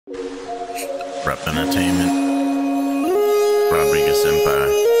Rep Entertainment, Rodriguez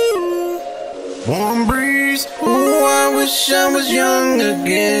Empire. Warm breeze, ooh, I wish I was young again.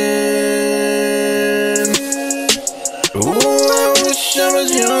 Ooh, I wish I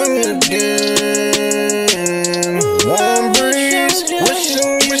was young again. Warm breeze, wish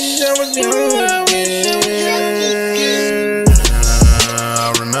I was young again.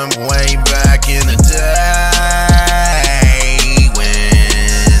 I remember way back in the day when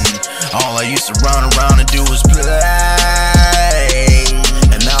all I used to run around and do was play.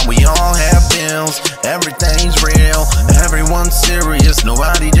 And now we all have bills, everything's real, everyone's serious,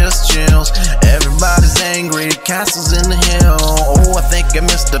 nobody just chills. Everybody's angry, castles in the hill. Oh, I think I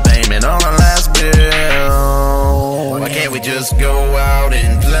missed the payment on our last bill. Why can't we just go out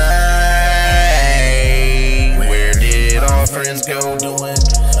and play? Where did our friends go doing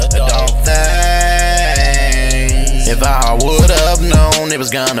adult things? If I would've known it was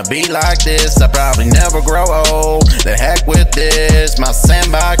gonna be like this, I'd probably never grow old. The heck with this, my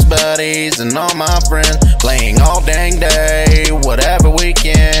sandbox buddies and all my friends playing all dang day, whatever we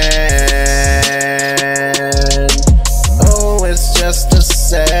can. Oh, it's just a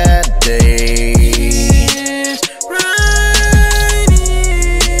sad day.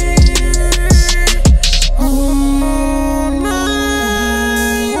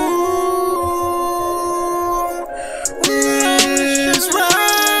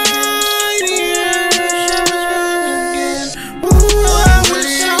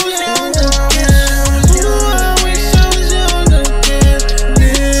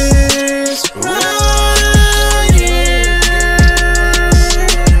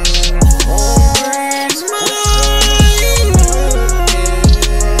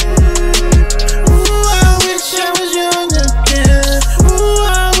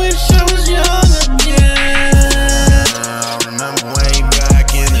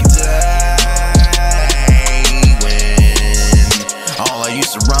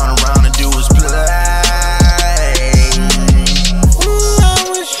 To run around and do is play. Ooh, I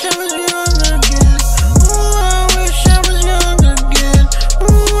wish I was young again. Ooh, I wish I was young again.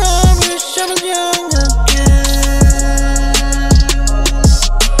 Ooh, I wish I was young again.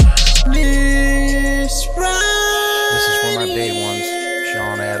 This is for my day ones: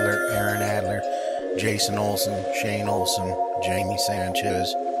 Sean Adler, Aaron Adler, Jason Olsen, Shane Olsen, Jamie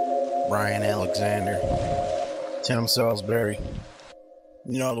Sanchez, Brian Alexander, Tim Salisbury.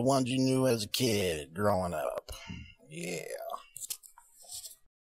 You know, the ones you knew as a kid growing up. Yeah.